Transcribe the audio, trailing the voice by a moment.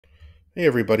Hey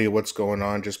everybody, what's going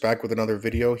on? Just back with another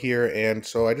video here. And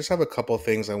so I just have a couple of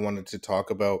things I wanted to talk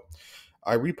about.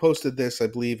 I reposted this, I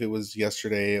believe it was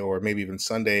yesterday or maybe even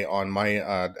Sunday on my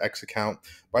X account.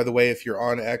 By the way, if you're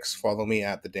on X, follow me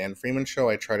at The Dan Freeman Show.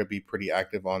 I try to be pretty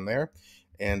active on there.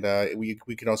 And we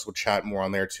can also chat more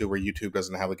on there too, where YouTube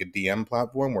doesn't have like a DM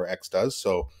platform where X does.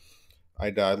 So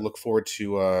I'd look forward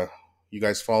to you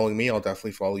guys following me. I'll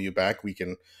definitely follow you back. We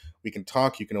can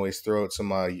talk. You can always throw out some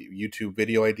YouTube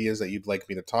video ideas that you'd like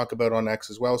me to talk about on X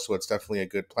as well. So it's definitely a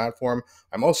good platform.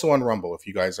 I'm also on Rumble. If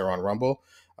you guys are on Rumble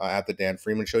at the Dan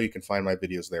Freeman Show, you can find my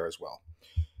videos there as well.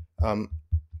 Um,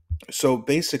 so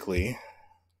basically,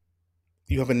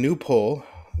 you have a new poll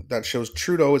that shows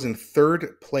Trudeau is in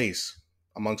third place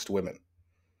amongst women.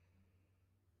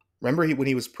 Remember when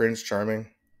he was Prince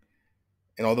Charming?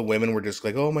 And all the women were just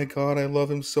like, "Oh my god, I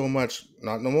love him so much."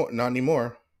 Not no more, not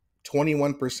anymore.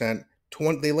 21%.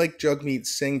 20, they like Jugmeat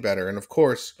Sing better, and of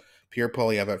course, Pierre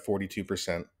Poilievre at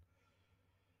 42%.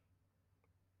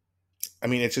 I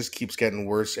mean, it just keeps getting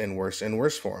worse and worse and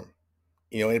worse for him.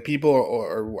 And people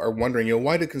are wondering,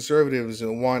 why do conservatives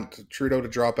want Trudeau to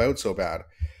drop out so bad?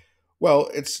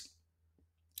 Well, it's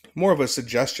more of a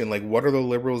suggestion. Like, what are the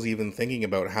liberals even thinking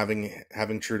about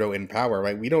having Trudeau in power?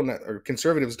 Right? We don't, or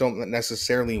conservatives don't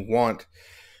necessarily want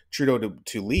Trudeau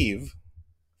to leave.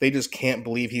 They just can't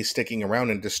believe he's sticking around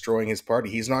and destroying his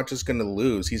party. He's not just going to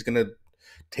lose, he's going to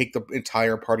take the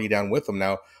entire party down with him.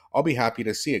 Now, I'll be happy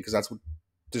to see it because that's what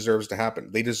deserves to happen.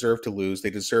 They deserve to lose.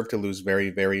 They deserve to lose very,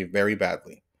 very, very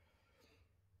badly.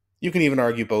 You can even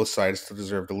argue both sides to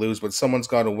deserve to lose, but someone's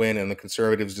got to win, and the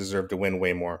conservatives deserve to win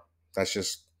way more. That's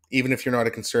just, even if you're not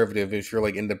a conservative, if you're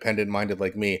like independent minded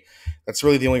like me, that's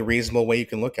really the only reasonable way you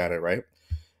can look at it, right?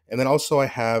 And then also, I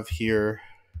have here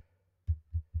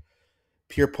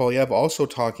Pierre Poilievre also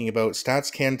talking about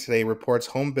StatsCan today reports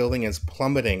home building is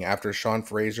plummeting after Sean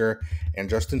Fraser and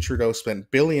Justin Trudeau spent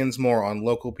billions more on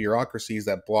local bureaucracies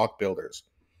that block builders.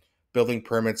 Building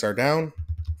permits are down,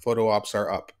 photo ops are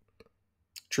up.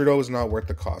 Trudeau is not worth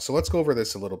the cost. So let's go over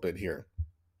this a little bit here.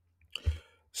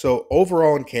 So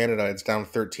overall in Canada, it's down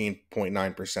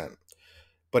 13.9%.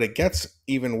 But it gets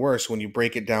even worse when you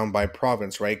break it down by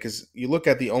province, right? Because you look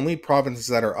at the only provinces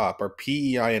that are up are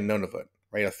PEI and Nunavut,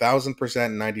 right? 1,000%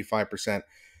 and 95%.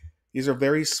 These are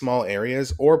very small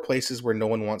areas or places where no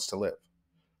one wants to live.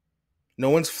 No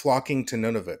one's flocking to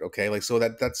Nunavut, okay? Like, so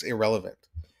that's irrelevant.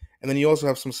 And then you also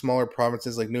have some smaller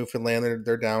provinces like Newfoundland,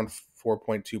 they're down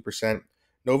 4.2%.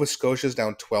 Nova Scotia's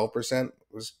down 12%.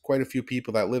 There's quite a few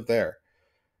people that live there.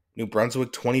 New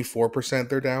Brunswick, 24%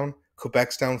 they're down.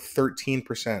 Quebec's down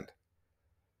 13%.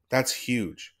 That's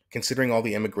huge, considering all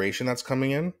the immigration that's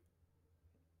coming in.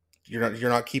 You're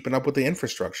not keeping up with the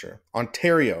infrastructure.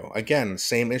 Ontario, again,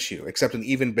 same issue, except an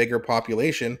even bigger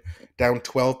population, down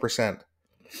 12%.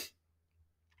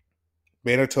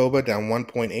 Manitoba down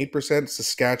 1.8%,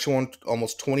 Saskatchewan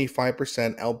almost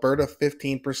 25%, Alberta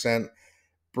 15%,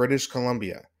 British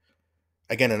Columbia.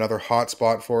 Again, another hot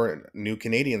spot for new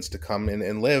Canadians to come in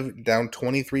and live, down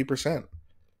 23%.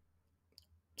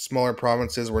 Smaller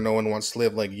provinces where no one wants to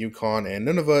live, like Yukon and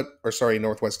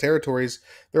Northwest Territories,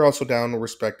 they're also down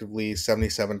respectively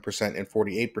 77% and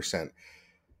 48%.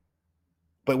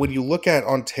 But when you look at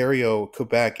Ontario,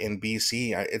 Quebec, and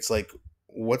BC, it's like,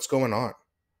 what's going on?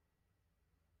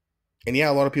 And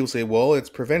yeah, a lot of people say, well, it's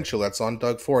provincial, that's on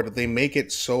Doug Ford. They make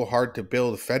it so hard to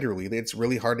build federally, it's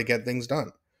really hard to get things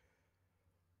done.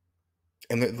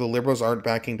 And the liberals aren't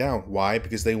backing down. Why?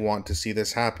 Because they want to see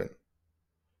this happen.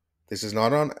 This is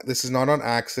not on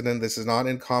accident. This is not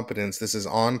incompetence. This is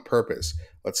on purpose.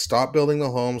 Let's stop building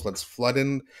the homes. Let's flood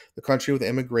in the country with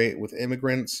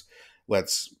immigrants.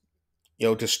 Let's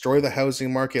destroy the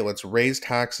housing market. Let's raise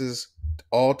taxes,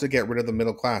 all to get rid of the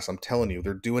middle class. I'm telling you,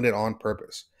 they're doing it on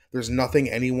purpose. There's nothing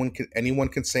anyone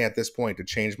can say at this point to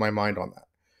change my mind on that.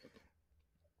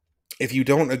 If you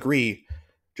don't agree,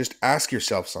 just ask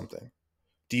yourself something.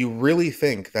 Do you really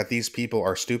think that these people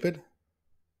are stupid?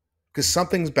 Because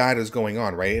something's bad is going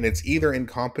on, right? And it's either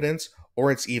incompetence or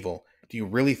it's evil. Do you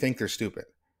really think they're stupid?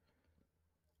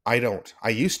 I don't. I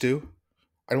used to.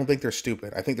 I don't think they're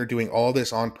stupid. I think they're doing all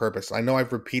this on purpose. I know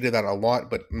I've repeated that a lot,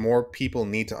 but more people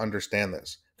need to understand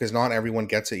this because not everyone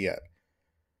gets it yet.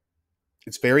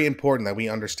 It's very important that we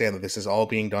understand that this is all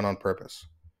being done on purpose.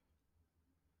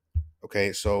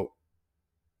 Okay, so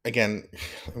again,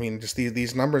 I mean, just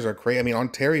these numbers are crazy. I mean,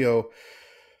 Ontario,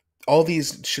 all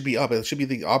these should be up. It should be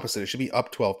the opposite. It should be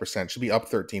up 12%, should be up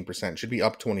 13%, should be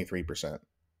up 23%.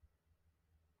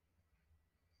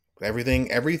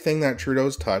 Everything that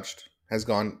Trudeau's touched has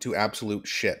gone to absolute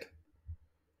shit.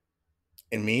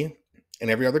 And me and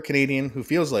every other Canadian who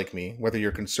feels like me, whether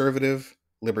you're conservative,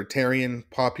 libertarian,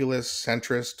 populist,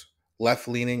 centrist,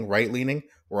 left-leaning, right-leaning,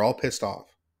 we're all pissed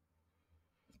off.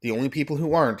 The only people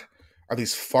who aren't are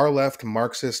these far-left,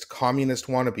 Marxist, communist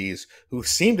wannabes who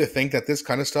seem to think that this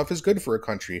kind of stuff is good for a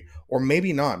country. Or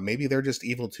maybe not. Maybe they're just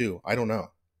evil too. I don't know.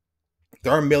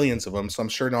 There are millions of them, so I'm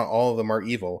sure not all of them are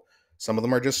evil. Some of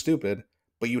them are just stupid.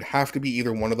 But you'd have to be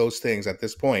either one of those things at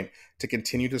this point to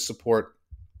continue to support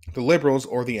the Liberals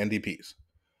or the NDPs.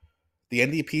 The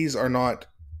NDPs are not,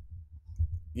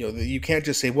 you can't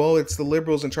just say, well, it's the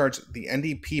Liberals in charge. The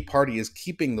NDP party is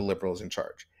keeping the Liberals in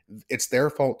charge. It's their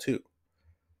fault too.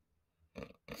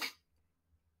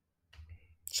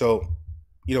 So,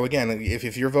 again,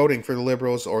 if you're voting for the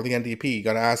Liberals or the NDP, you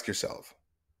got to ask yourself,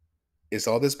 is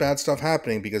all this bad stuff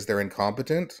happening because they're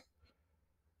incompetent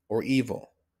or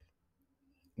evil?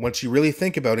 Once you really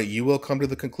think about it, you will come to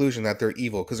the conclusion that they're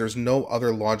evil because there's no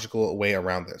other logical way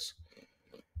around this.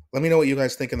 Let me know what you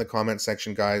guys think in the comment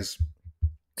section, guys.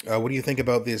 What do you think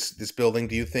about this building?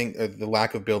 Do you think the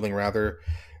lack of building, rather,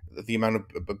 the amount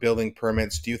of building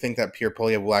permits? Do you think that Pierre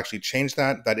Poilievre will actually change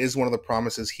that? That is one of the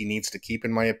promises he needs to keep,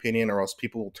 in my opinion, or else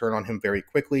people will turn on him very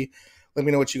quickly. Let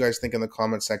me know what you guys think in the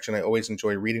comment section. I always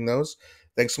enjoy reading those.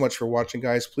 Thanks so much for watching,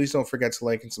 guys. Please don't forget to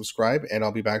like and subscribe, and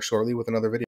I'll be back shortly with another video.